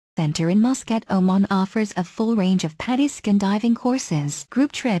Center in Muscat, Oman offers a full range of PADI skin diving courses,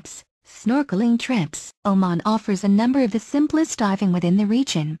 group trips, snorkeling trips. Oman offers a number of the simplest diving within the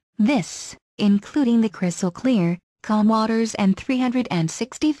region. This, including the crystal clear, calm waters and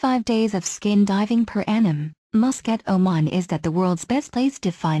 365 days of skin diving per annum. Muscat, Oman is the world's best place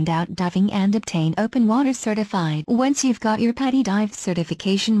to find out diving and obtain open water certified. Once you've got your PADI dive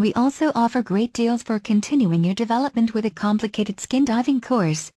certification, we also offer great deals for continuing your development with a complicated skin diving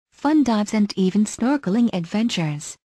course, fun dives and even snorkeling adventures.